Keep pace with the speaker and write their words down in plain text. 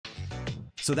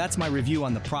So that's my review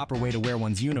on the proper way to wear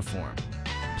one's uniform.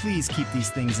 Please keep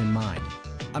these things in mind.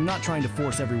 I'm not trying to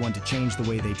force everyone to change the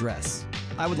way they dress.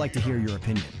 I would like to hear your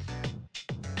opinion.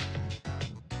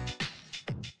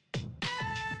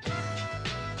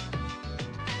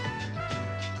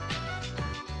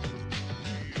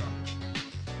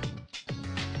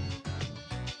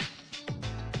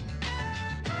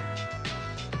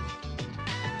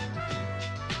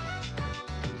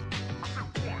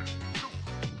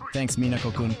 Thanks,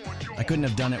 Minako-kun. I couldn't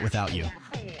have done it without you.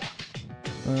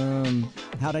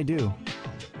 How'd I do?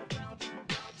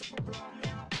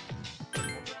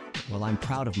 Well, I'm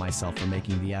proud of myself for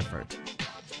making the effort.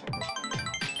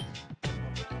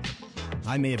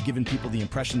 I may have given people the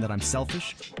impression that I'm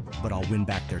selfish, but I'll win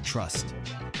back their trust.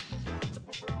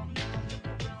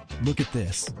 Look at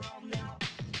this.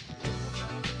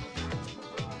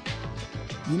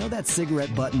 You know that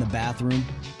cigarette butt in the bathroom?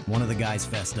 One of the guys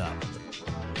fessed up.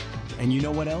 And you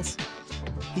know what else?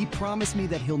 He promised me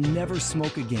that he'll never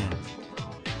smoke again.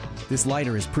 This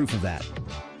lighter is proof of that.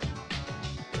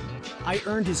 I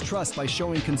earned his trust by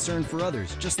showing concern for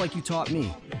others, just like you taught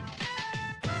me.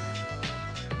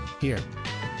 Here,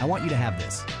 I want you to have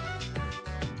this.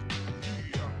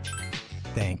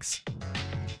 Thanks.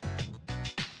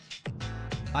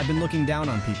 I've been looking down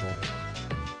on people,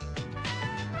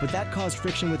 but that caused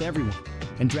friction with everyone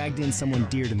and dragged in someone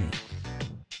dear to me.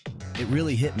 It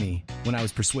really hit me when I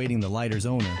was persuading the lighter's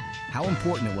owner how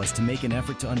important it was to make an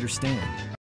effort to understand.